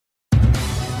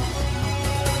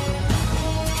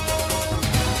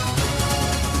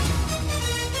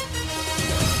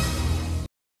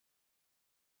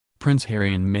Prince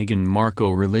Harry and Meghan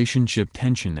Markle relationship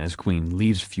tension as Queen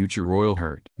leaves future royal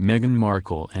hurt. Meghan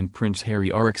Markle and Prince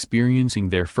Harry are experiencing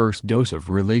their first dose of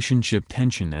relationship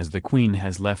tension as the Queen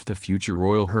has left the future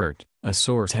royal hurt, a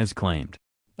source has claimed.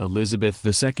 Elizabeth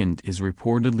II is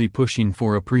reportedly pushing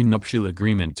for a prenuptial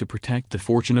agreement to protect the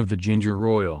fortune of the ginger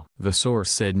royal. The source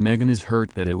said Meghan is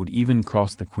hurt that it would even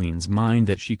cross the Queen's mind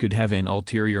that she could have an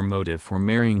ulterior motive for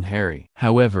marrying Harry.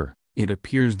 However, it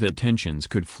appears that tensions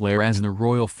could flare as the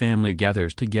royal family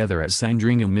gathers together at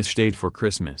Sandringham Estate for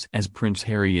Christmas. As Prince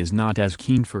Harry is not as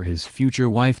keen for his future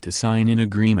wife to sign an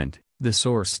agreement, the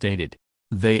source stated.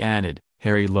 They added,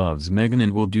 Harry loves Meghan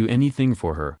and will do anything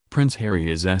for her. Prince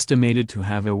Harry is estimated to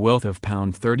have a wealth of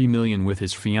 £30 million with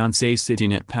his fiancée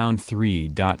sitting at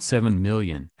 £3.7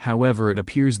 million. However, it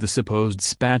appears the supposed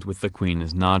spat with the Queen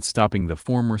is not stopping the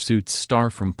former Suits star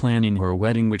from planning her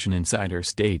wedding, which an insider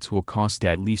states will cost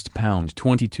at least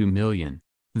 £22 million.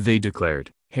 They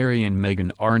declared, Harry and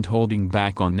Meghan aren't holding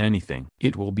back on anything.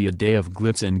 It will be a day of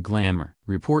glitz and glamour.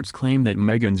 Reports claim that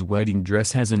Meghan's wedding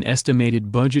dress has an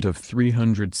estimated budget of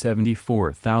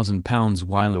 £374,000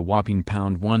 while a whopping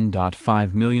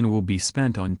 £1.5 million will be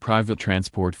spent on private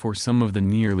transport for some of the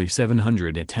nearly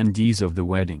 700 attendees of the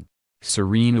wedding.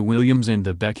 Serena Williams and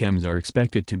the Beckhams are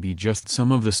expected to be just some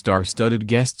of the star-studded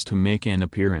guests to make an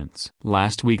appearance.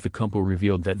 Last week the couple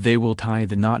revealed that they will tie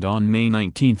the knot on May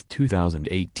 19,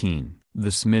 2018. The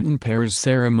smitten pair's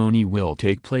ceremony will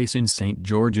take place in St.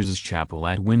 George's Chapel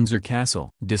at Windsor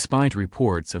Castle. Despite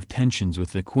reports of tensions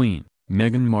with the Queen,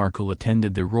 Meghan Markle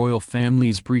attended the royal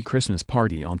family's pre-Christmas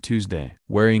party on Tuesday.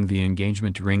 Wearing the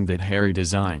engagement ring that Harry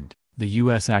designed, the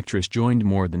U.S. actress joined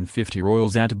more than 50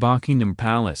 royals at Buckingham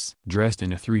Palace. Dressed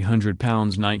in a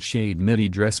 £300 nightshade midi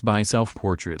dress by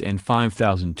self-portrait and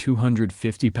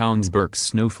 £5,250 Birks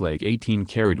snowflake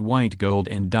 18-karat white gold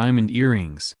and diamond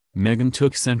earrings, Meghan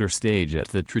took center stage at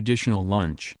the traditional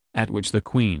lunch, at which the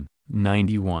Queen,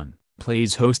 91,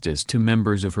 plays hostess to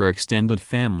members of her extended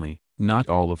family, not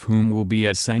all of whom will be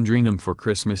at Sandringham for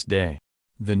Christmas Day.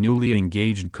 The newly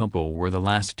engaged couple were the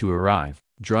last to arrive,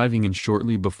 driving in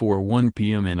shortly before 1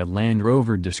 p.m. in a Land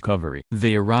Rover Discovery.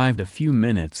 They arrived a few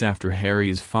minutes after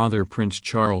Harry's father Prince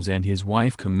Charles and his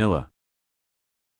wife Camilla.